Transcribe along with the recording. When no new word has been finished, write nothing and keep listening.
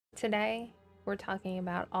Today, we're talking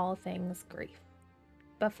about all things grief.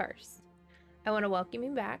 But first, I want to welcome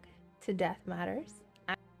you back to Death Matters.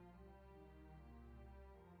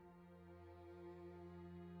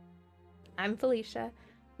 I'm Felicia,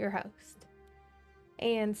 your host.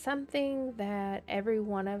 And something that every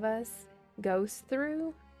one of us goes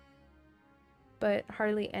through, but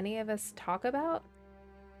hardly any of us talk about,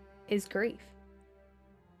 is grief.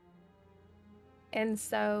 And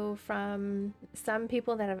so from some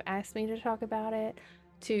people that have asked me to talk about it,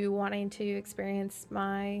 to wanting to experience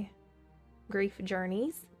my grief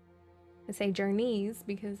journeys. I say journeys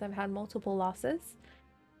because I've had multiple losses,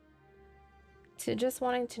 to just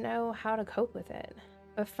wanting to know how to cope with it.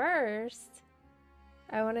 But first,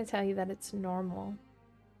 I want to tell you that it's normal.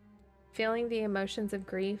 Feeling the emotions of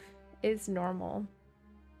grief is normal.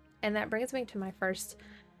 And that brings me to my first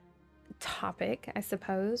topic, I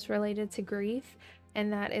suppose, related to grief,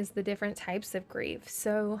 and that is the different types of grief.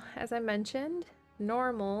 So, as I mentioned,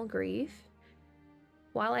 normal grief,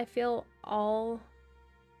 while I feel all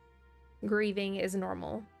grieving is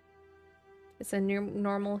normal, it's a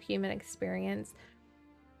normal human experience,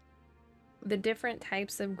 the different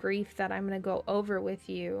types of grief that I'm going to go over with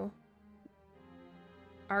you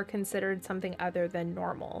are considered something other than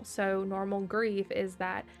normal. So normal grief is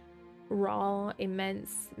that raw,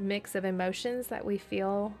 immense mix of emotions that we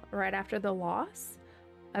feel right after the loss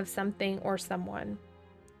of something or someone.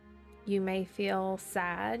 You may feel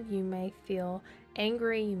sad, you may feel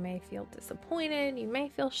angry, you may feel disappointed, you may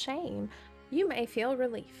feel shame, you may feel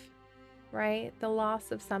relief, right? The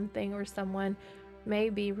loss of something or someone may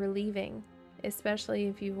be relieving, especially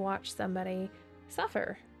if you've watched somebody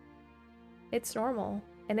suffer. It's normal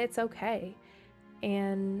and it's okay.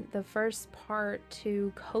 And the first part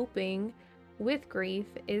to coping with grief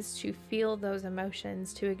is to feel those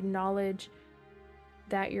emotions, to acknowledge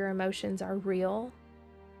that your emotions are real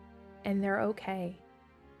and they're okay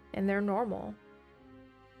and they're normal.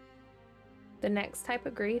 The next type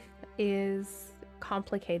of grief is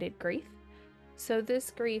complicated grief. So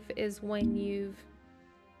this grief is when you've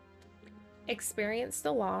experienced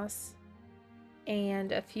a loss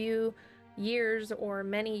and a few years or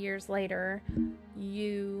many years later,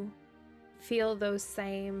 you feel those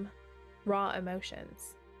same raw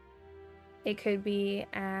emotions. It could be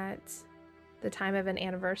at the time of an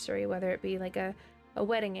anniversary, whether it be like a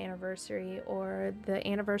wedding anniversary or the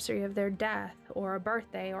anniversary of their death or a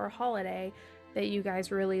birthday or a holiday that you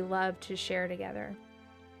guys really love to share together.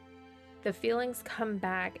 The feelings come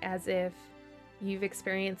back as if you've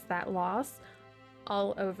experienced that loss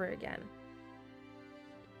all over again.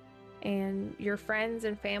 And your friends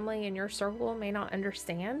and family and your circle may not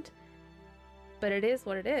understand, but it is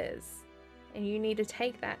what it is. And you need to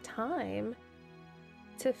take that time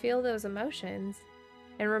to feel those emotions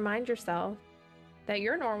and remind yourself that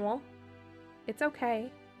you're normal. It's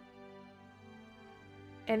okay.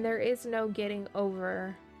 And there is no getting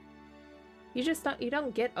over. You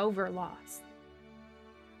don't get over loss.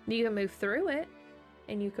 You can move through it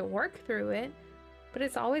and you can work through it, but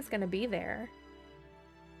it's always going to be there.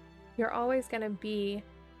 You're always going to be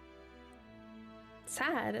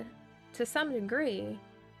sad to some degree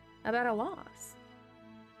about a loss.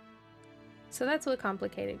 So that's what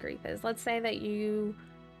complicated grief is. Let's say that you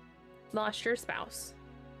lost your spouse,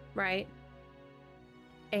 right?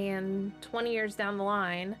 And 20 years down the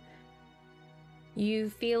line, you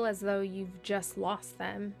feel as though you've just lost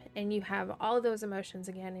them and you have all of those emotions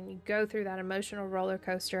again and you go through that emotional roller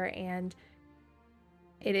coaster and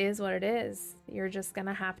it is what it is. You're just going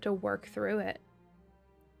to have to work through it.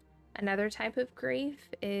 Another type of grief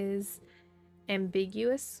is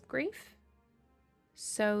ambiguous grief.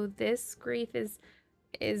 So this grief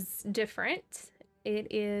is different.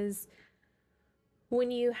 It is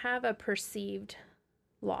when you have a perceived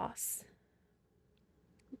loss.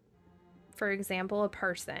 For example, a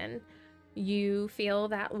person, you feel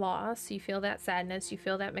that loss, you feel that sadness, you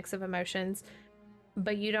feel that mix of emotions,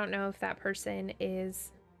 but you don't know if that person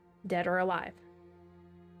is dead or alive.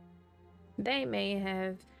 They may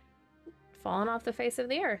have fallen off the face of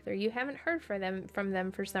the earth, or you haven't heard from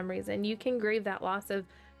them for some reason. You can grieve that loss of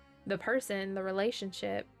the person, the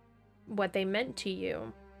relationship, what they meant to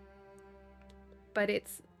you, but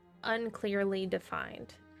it's unclearly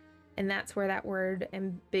defined. And that's where that word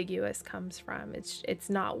ambiguous comes from. It's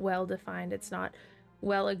not well defined. It's not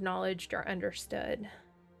well acknowledged or understood.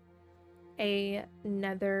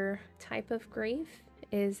 Another type of grief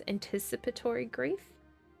is anticipatory grief.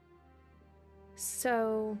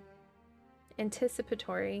 So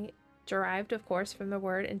anticipatory, derived of course from the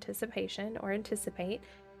word anticipation or anticipate,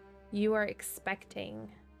 you are expecting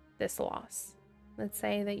this loss. Let's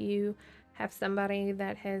say that you have somebody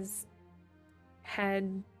that has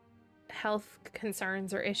had health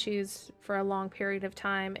concerns or issues for a long period of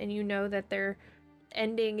time, and you know that their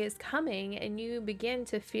ending is coming, and you begin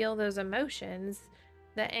to feel those emotions,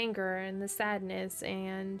 the anger and the sadness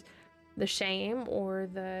and the shame or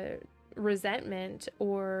the resentment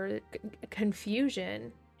or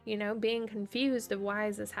confusion, being confused of why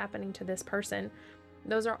is this happening to this person.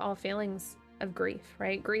 Those are all feelings of grief,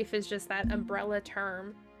 right? Grief is just that umbrella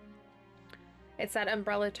term. It's that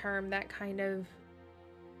umbrella term that kind of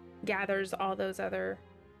gathers all those other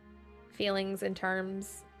feelings and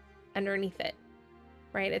terms underneath it,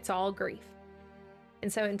 right? It's all grief.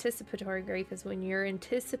 And so anticipatory grief is when you're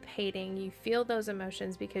anticipating, you feel those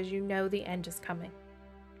emotions because you know the end is coming,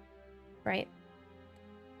 right?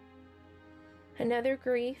 Another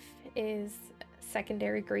grief is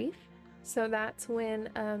secondary grief. So that's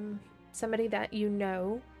when somebody that you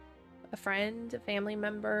know, a friend, a family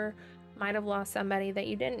member, might have lost somebody that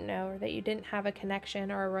you didn't know or that you didn't have a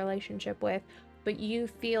connection or a relationship with, but you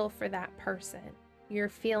feel for that person. You're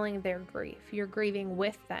feeling their grief. You're grieving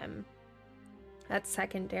with them. That's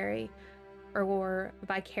secondary or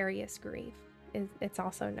vicarious grief, it's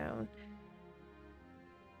also known.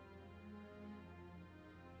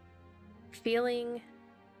 Feeling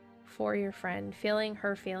for your friend, feeling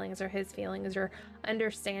her feelings or his feelings, or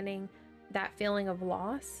understanding that feeling of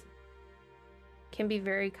loss can be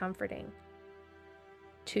very comforting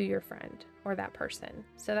to your friend or that person.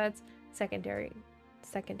 So that's secondary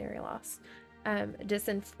loss.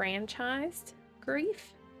 Disenfranchised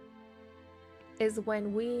grief is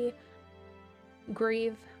when we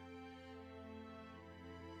grieve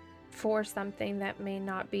for something that may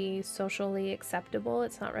not be socially acceptable.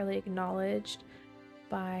 It's not really acknowledged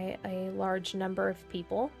by a large number of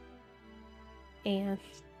people. And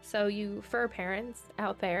so you fur parents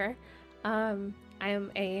out there, I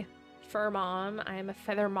am a fur mom, I am a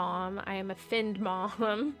feather mom, I am a finned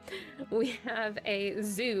mom. We have a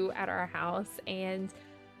zoo at our house, and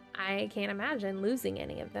I can't imagine losing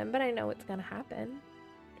any of them, but I know it's going to happen,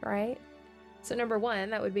 right? So number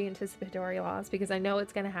one, that would be anticipatory loss, because I know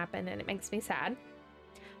it's going to happen and it makes me sad.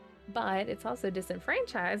 But it's also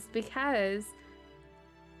disenfranchised because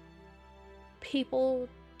people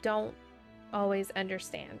don't always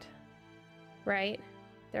understand, right?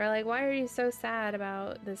 They're like, why are you so sad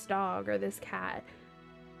about this dog or this cat?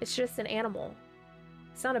 It's just an animal.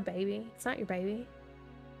 It's not a baby. It's not your baby.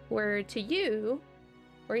 Where to you,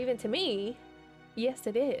 or even to me, yes,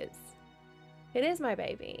 it is. It is my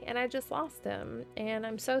baby, and I just lost him, and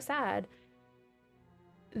I'm so sad.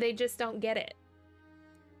 They just don't get it.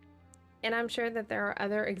 And I'm sure that there are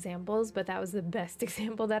other examples, but that was the best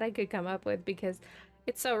example that I could come up with because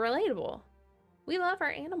it's so relatable. We love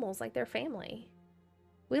our animals like they're family.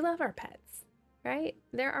 We love our pets, right?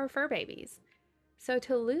 They're our fur babies. So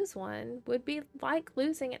to lose one would be like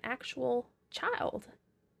losing an actual child.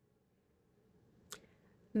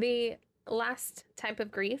 The last type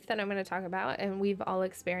of grief that I'm going to talk about, and we've all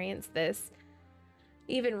experienced this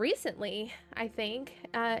even recently, I think,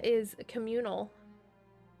 is communal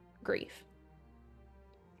grief.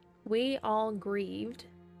 We all grieved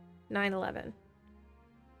 9/11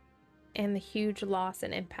 and the huge loss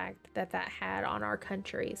and impact that had on our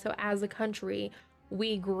country. So as a country,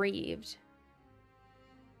 we grieved.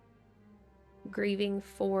 Grieving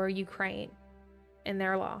for Ukraine and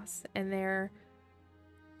their loss and their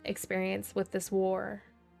experience with this war.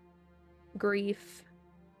 Grief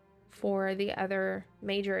for the other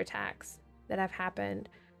major attacks that have happened.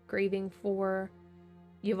 Grieving for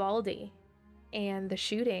Uvalde and the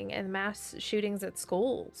shooting and mass shootings at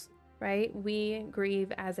schools, right? We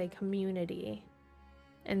grieve as a community.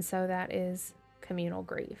 And so that is communal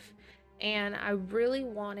grief. And I really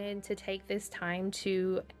wanted to take this time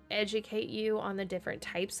to educate you on the different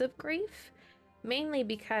types of grief, mainly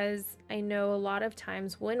because I know a lot of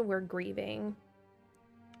times when we're grieving,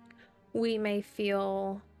 we may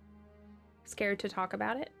feel scared to talk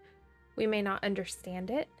about it. We may not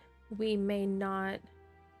understand it. We may not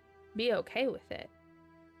be okay with it.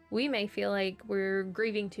 We may feel like we're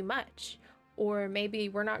grieving too much, or maybe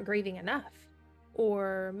we're not grieving enough,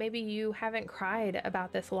 or maybe you haven't cried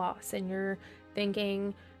about this loss and you're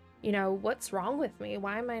thinking, what's wrong with me?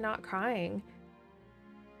 Why am I not crying?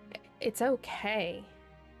 It's okay.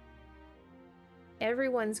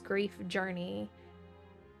 Everyone's grief journey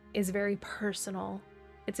is very personal.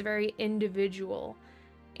 It's very individual.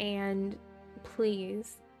 And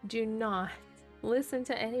please do not listen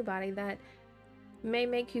to anybody that may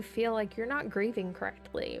make you feel like you're not grieving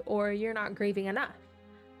correctly or you're not grieving enough.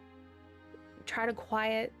 Try to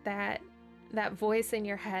quiet that voice in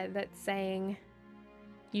your head that's saying,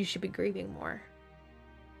 you should be grieving more.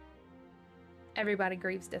 Everybody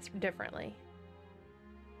grieves differently.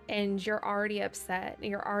 And you're already upset,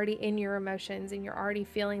 you're already in your emotions, and you're already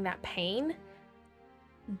feeling that pain.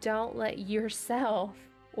 Don't let yourself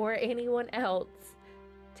or anyone else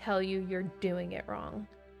tell you you're doing it wrong.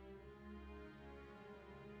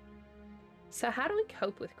 So how do we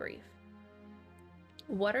cope with grief?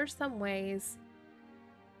 What are some ways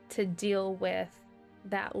to deal with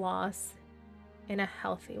that loss in a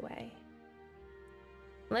healthy way?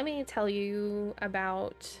 Let me tell you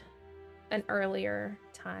about an earlier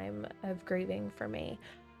time of grieving for me.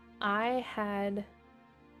 I had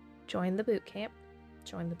joined the boot camp.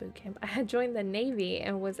 I had joined the Navy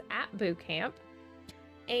and was at boot camp.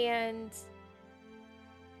 And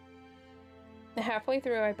halfway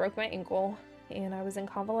through, I broke my ankle and I was in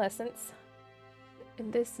convalescence.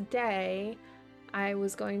 And this day, I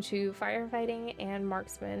was going to firefighting and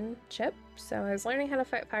marksmanship. So I was learning how to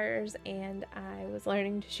fight fires and I was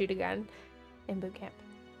learning to shoot a gun in boot camp,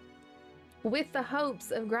 with the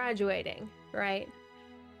hopes of graduating, right?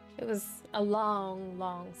 It was a long,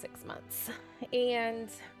 long 6 months. And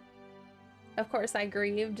of course I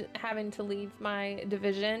grieved having to leave my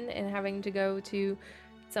division and having to go to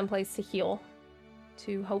someplace to heal,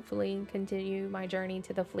 to hopefully continue my journey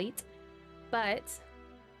to the fleet. But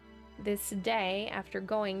this day, after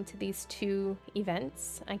going to these 2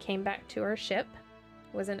 events, I came back to our ship.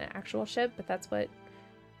 It wasn't an actual ship, but that's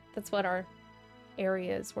what our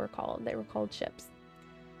areas were called. They were called ships.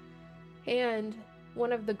 And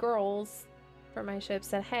one of the girls from my ship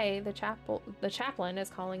said, "Hey, the chaplain is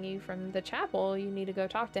calling you from the chapel. You need to go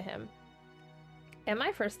talk to him." And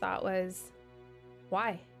my first thought was,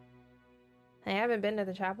 why? I haven't been to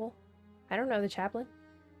the chapel. I don't know the chaplain.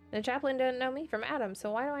 The chaplain didn't know me from Adam,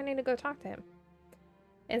 so why do I need to go talk to him?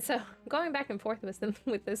 And so going back and forth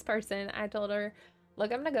with this person, I told her,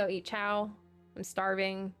 "Look, I'm gonna go eat chow. I'm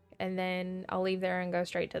starving, and then I'll leave there and go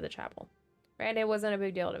straight to the chapel." Right? It wasn't a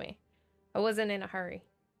big deal to me. I wasn't in a hurry,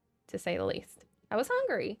 to say the least. I was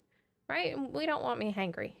hungry, right? We don't want me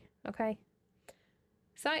hangry, okay?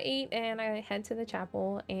 So I eat and I head to the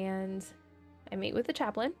chapel and I meet with the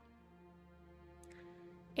chaplain.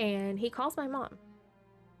 And he calls my mom.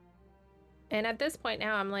 And at this point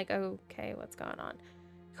now, I'm like, okay, what's going on?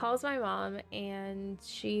 He calls my mom and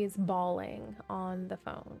she's bawling on the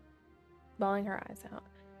phone, bawling her eyes out.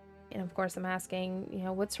 And of course I'm asking,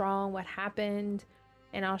 what's wrong? What happened?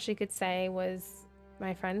 And all she could say was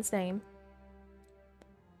my friend's name.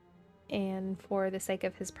 And for the sake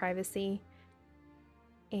of his privacy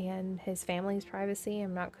and his family's privacy,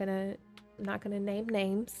 I'm not gonna name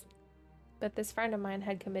names, but this friend of mine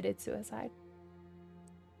had committed suicide.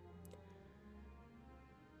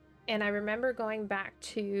 And I remember going back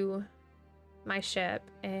to my ship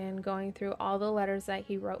and going through all the letters that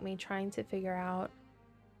he wrote me, trying to figure out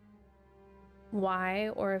why,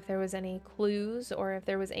 or if there was any clues, or if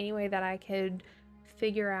there was any way that I could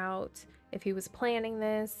figure out if he was planning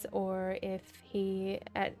this, or if he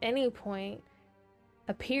at any point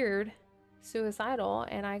appeared suicidal,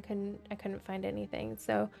 and I couldn't find anything.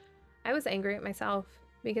 So I was angry at myself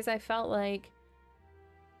because I felt like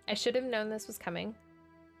I should have known this was coming,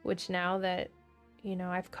 which now that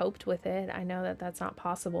I've coped with it, I know that that's not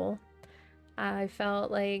possible. I felt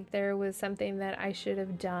like there was something that I should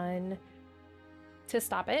have done to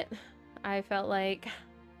stop it. I felt like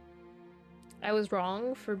I was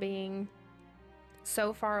wrong for being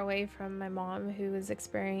so far away from my mom, who was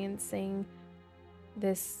experiencing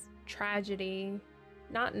this tragedy,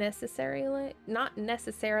 not necessarily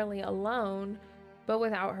alone, but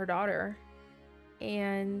without her daughter.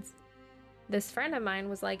 And this friend of mine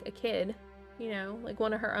was like a kid, like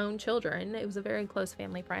one of her own children. It was a very close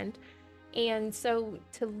family friend. And so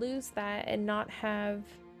to lose that and not have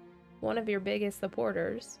one of your biggest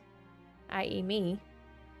supporters, i.e. me,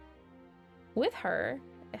 with her,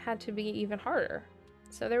 it had to be even harder.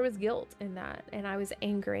 So there was guilt in that, and I was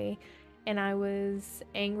angry. And I was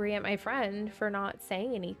angry at my friend for not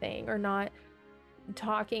saying anything or not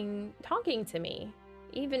talking to me,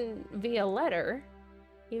 even via letter,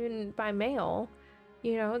 even by mail,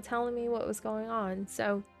 telling me what was going on.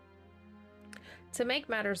 So to make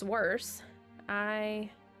matters worse, I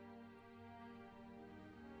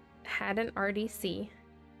had an RDC,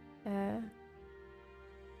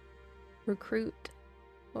 recruit,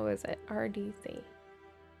 what was it? RDC,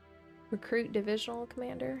 recruit divisional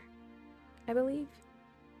commander, I believe.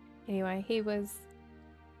 Anyway, he was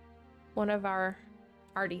one of our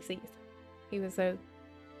RDCs. He was a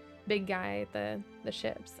big guy at the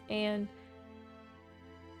ships, and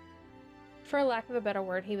for lack of a better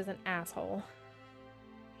word, he was an asshole.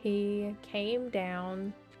 He came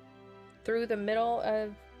down through the middle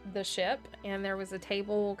of the ship, and there was a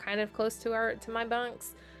table kind of close to my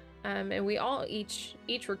bunks. And we all, each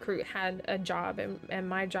recruit had a job, and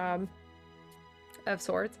my job of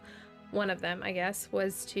sorts, one of them, I guess,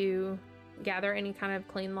 was to gather any kind of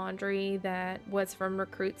clean laundry that was from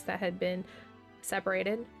recruits that had been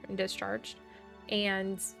separated and discharged.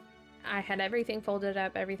 And I had everything folded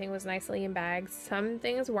up, everything was nicely in bags. Some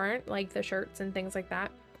things weren't, like the shirts and things like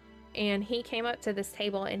that. And he came up to this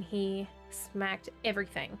table and he smacked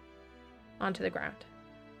everything onto the ground.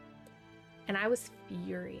 And I was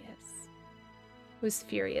furious. I was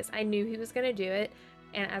furious. I knew he was going to do it.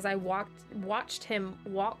 And as I watched him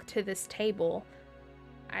walk to this table,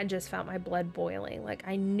 I just felt my blood boiling. Like,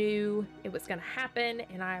 I knew it was going to happen,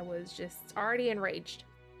 and I was just already enraged.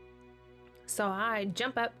 So I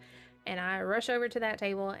jump up and I rush over to that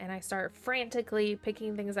table and I start frantically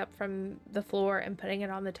picking things up from the floor and putting it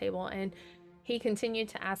on the table. And he continued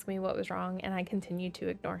to ask me what was wrong, and I continued to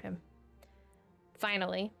ignore him.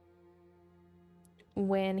 Finally,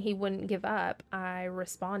 when he wouldn't give up, I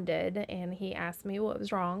responded, and he asked me what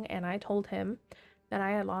was wrong, and I told him that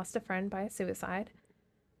I had lost a friend by suicide.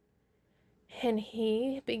 And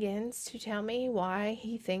he begins to tell me why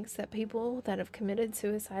he thinks that people that have committed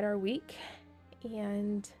suicide are weak,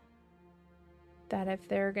 and that if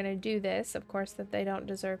they're going to do this, of course, that they don't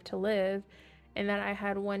deserve to live, and that I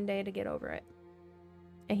had one day to get over it.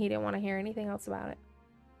 And he didn't want to hear anything else about it.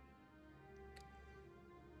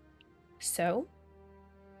 So,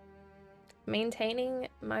 maintaining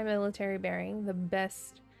my military bearing the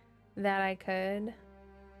best that I could,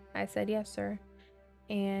 I said, yes, sir.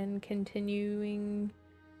 And continued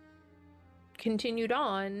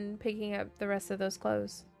on picking up the rest of those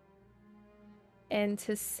clothes. And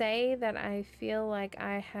to say that I feel like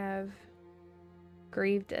I have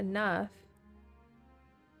grieved enough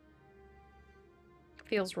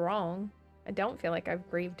feels wrong. I don't feel like I've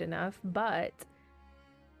grieved enough, but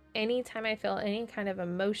anytime I feel any kind of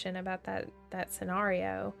emotion about that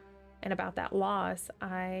scenario and about that loss,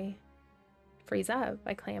 I freeze up,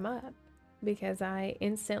 I clam up, because I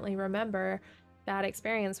instantly remember that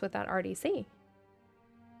experience with that RDC.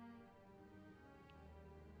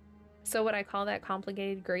 So would I call that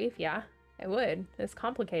complicated grief? Yeah, I would. It's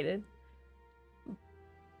complicated.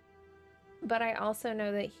 But I also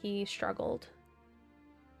know that he struggled.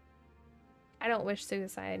 I don't wish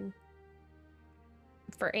suicide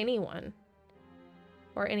for anyone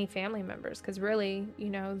or any family members, because really,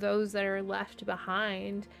 those that are left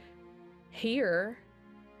behind here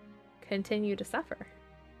continue to suffer.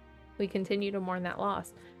 We continue to mourn that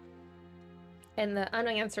loss and the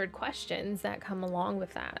unanswered questions that come along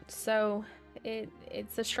with that. So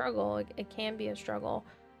it's a struggle. It can be a struggle.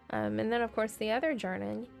 And then, of course, the other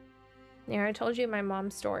journey. I told you my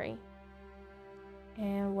mom's story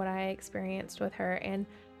and what I experienced with her, and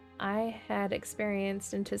I had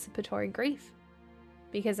experienced anticipatory grief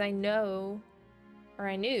because I knew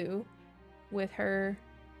with her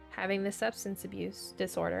having the substance abuse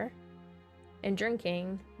disorder and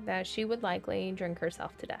drinking that she would likely drink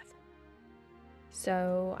herself to death.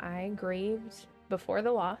 So I grieved before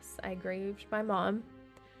the loss. I grieved my mom.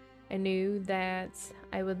 I knew that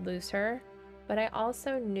I would lose her, but I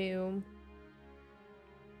also knew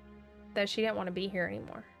that she didn't want to be here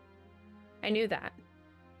anymore. I knew that.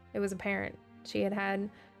 It was apparent. She had had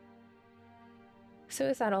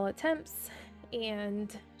suicidal attempts,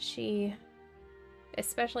 and she,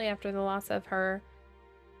 especially after the loss of her,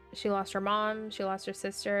 she lost her mom, she lost her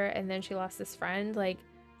sister, and then she lost this friend, like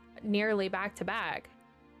nearly back to back.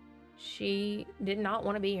 She did not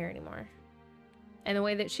want to be here anymore. And the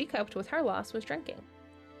way that she coped with her loss was drinking.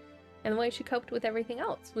 And the way she coped with everything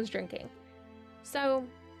else was drinking. So,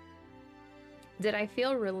 did I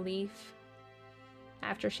feel relief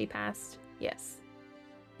after she passed? Yes,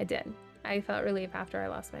 I did. I felt relief after I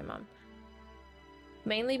lost my mom.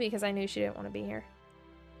 Mainly because I knew she didn't want to be here.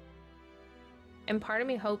 And part of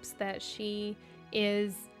me hopes that she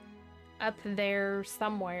is up there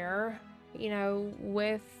somewhere,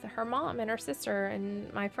 with her mom and her sister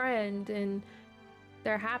and my friend, and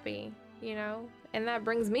they're happy, and that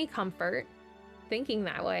brings me comfort thinking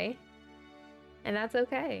that way. And that's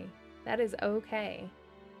okay. That is okay.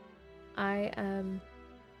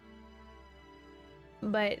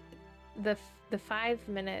 But the 5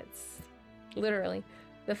 minutes, literally,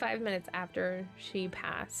 the 5 minutes after she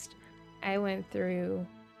passed, I went through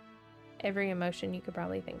every emotion you could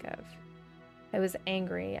probably think of. I was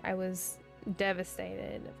angry. I was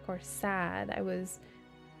devastated. Of course, sad. I was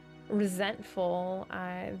resentful.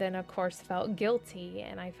 I then, of course, felt guilty,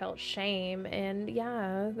 and I felt shame. And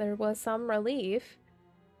yeah, there was some relief.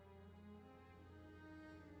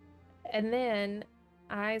 And then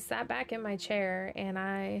I sat back in my chair and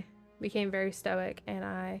I became very stoic and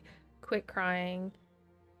I quit crying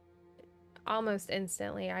almost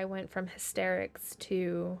instantly. I went from hysterics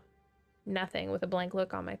to nothing with a blank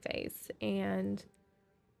look on my face. And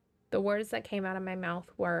the words that came out of my mouth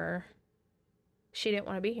were, she didn't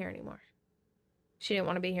want to be here anymore. She didn't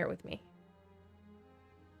want to be here with me.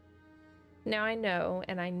 Now I know,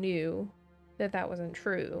 and I knew that that wasn't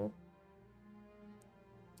true.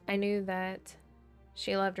 I knew that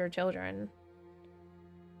she loved her children.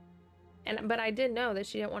 But I did know that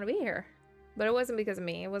she didn't want to be here. But it wasn't because of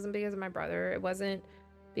me. It wasn't because of my brother. It wasn't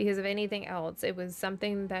because of anything else. It was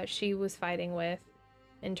something that she was fighting with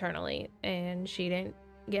internally, and she didn't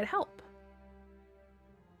get help.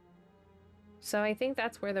 So I think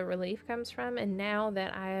that's where the relief comes from. And now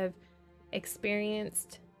that I have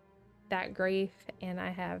experienced that grief and I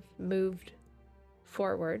have moved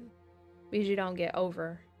forward, because you don't get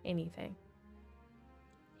over anything.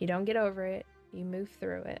 You don't get over it. You move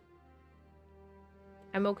through it.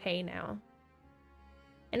 I'm okay now.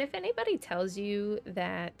 And if anybody tells you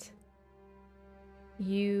that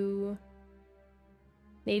you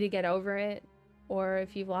need to get over it, or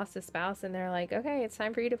if you've lost a spouse and they're like, okay, it's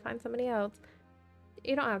time for you to find somebody else,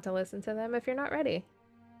 you don't have to listen to them if you're not ready.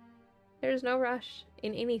 There's no rush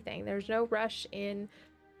in anything. There's no rush in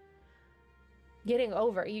getting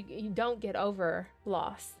over. You don't get over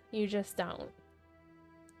loss. You just don't.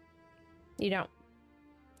 You don't.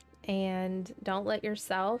 And don't let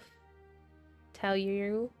yourself tell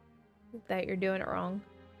you that you're doing it wrong,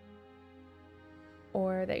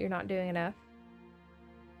 or that you're not doing enough,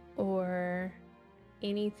 or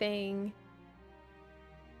anything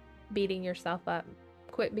beating yourself up.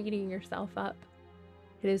 Quit beating yourself up.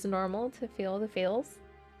 It is normal to feel the feels,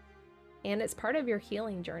 and it's part of your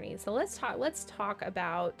healing journey. So let's talk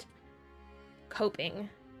about coping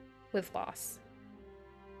with loss.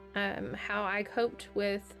 How I coped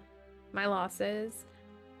with my losses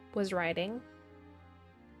was writing,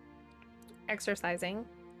 exercising.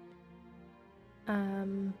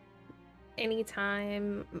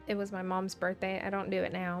 Anytime it was my mom's birthday, I don't do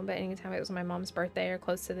it now, but anytime it was my mom's birthday or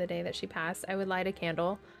close to the day that she passed, I would light a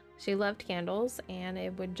candle. She loved candles, and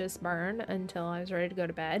it would just burn until I was ready to go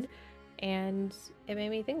to bed, and it made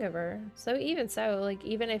me think of her. So even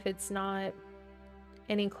if it's not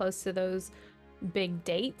any close to those big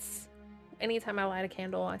dates, anytime I light a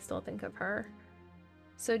candle, I still think of her.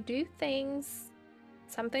 So do things.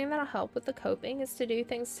 Something that'll help with the coping is to do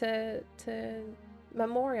things to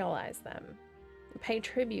memorialize them, pay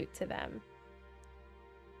tribute to them,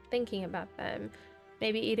 thinking about them,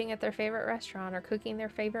 maybe eating at their favorite restaurant or cooking their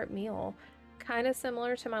favorite meal. Kind of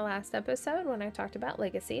similar to my last episode when I talked about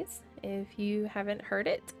legacies. If you haven't heard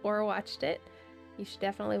it or watched it, you should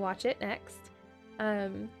definitely watch it next.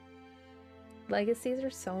 Legacies are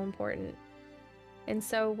so important. And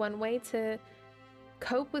so one way to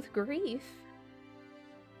cope with grief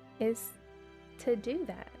is to do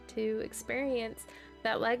that, to experience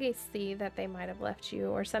that legacy that they might have left you,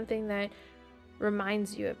 or something that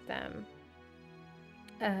reminds you of them.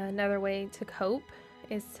 Another way to cope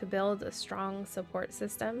is to build a strong support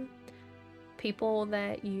system. People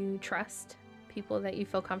that you trust, people that you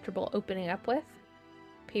feel comfortable opening up with,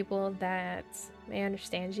 people that may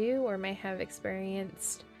understand you or may have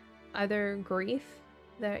experienced other grief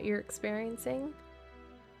that you're experiencing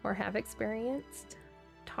or have experienced.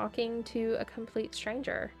 Talking to a complete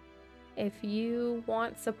stranger. If you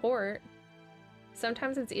want support,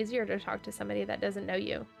 sometimes it's easier to talk to somebody that doesn't know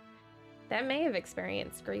you, that may have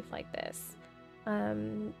experienced grief like this,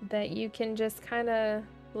 that you can just kind of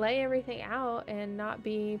lay everything out and not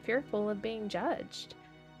be fearful of being judged.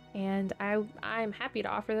 And I'm happy to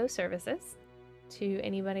offer those services to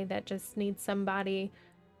anybody that just needs somebody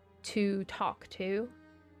to talk to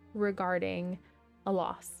regarding a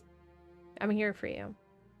loss. I'm here for you.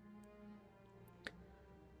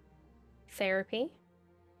 Therapy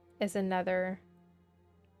is another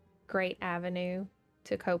great avenue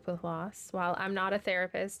to cope with loss. While I'm not a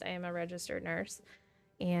therapist, I am a registered nurse,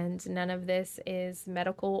 and none of this is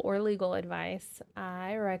medical or legal advice.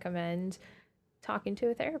 I recommend talking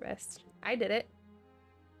to a therapist. I did it,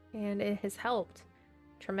 and it has helped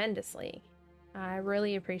tremendously. I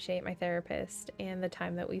really appreciate my therapist and the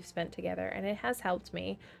time that we've spent together, and it has helped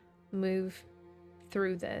me move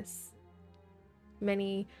through this.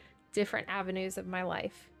 Many different avenues of my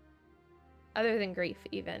life, other than grief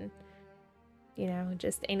even. You know,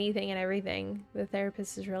 just anything and everything. The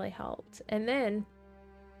therapist has really helped. And then,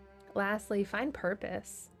 lastly, find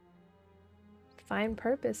purpose. Find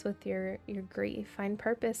purpose with your grief. Find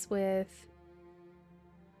purpose with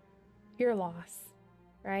your loss,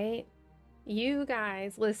 right? You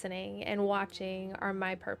guys listening and watching are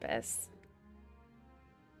my purpose.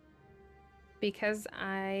 Because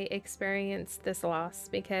I experienced this loss,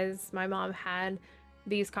 because my mom had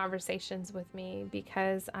these conversations with me,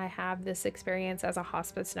 because I have this experience as a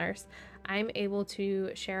hospice nurse, I'm able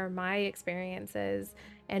to share my experiences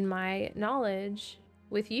and my knowledge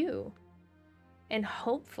with you and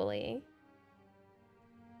hopefully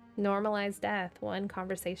normalize death one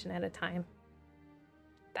conversation at a time.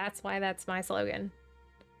 That's why that's my slogan,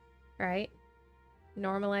 right?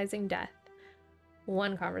 Normalizing death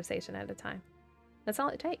one conversation at a time. That's all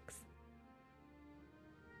it takes.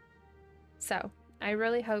 So, I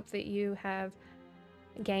really hope that you have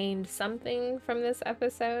gained something from this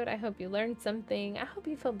episode. I hope you learned something. I hope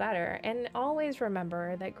you feel better. And always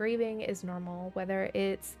remember that grieving is normal, whether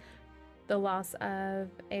it's the loss of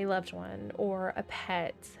a loved one or a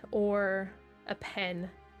pet or a pen.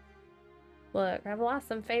 Look, I've lost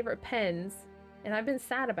some favorite pens and I've been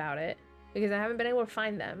sad about it because I haven't been able to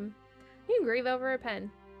find them. You can grieve over a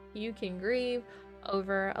pen. You can grieve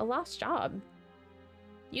over a lost job.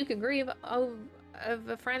 You can grieve of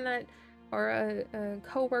a friend that, or a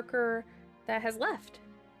coworker that has left.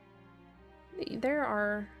 There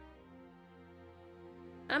are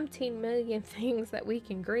umpteen million things that we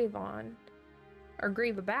can grieve on or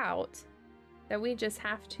grieve about that we just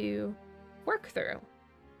have to work through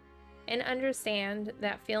and understand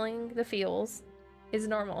that feeling the feels is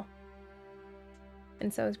normal.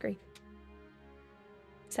 And so is grief.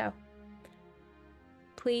 So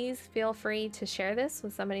please feel free to share this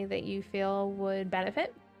with somebody that you feel would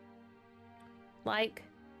benefit. Like,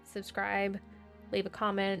 subscribe, leave a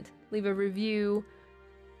comment, leave a review.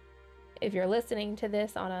 If you're listening to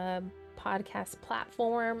this on a podcast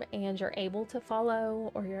platform and you're able to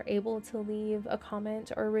follow or you're able to leave a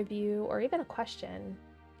comment or a review or even a question,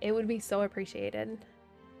 it would be so appreciated.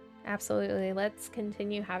 Absolutely. Let's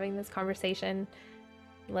continue having this conversation.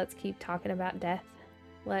 Let's keep talking about death.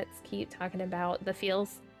 Let's keep talking about the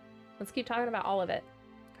feels. Let's keep talking about all of it.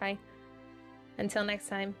 Okay? Until next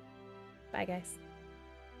time. Bye, guys.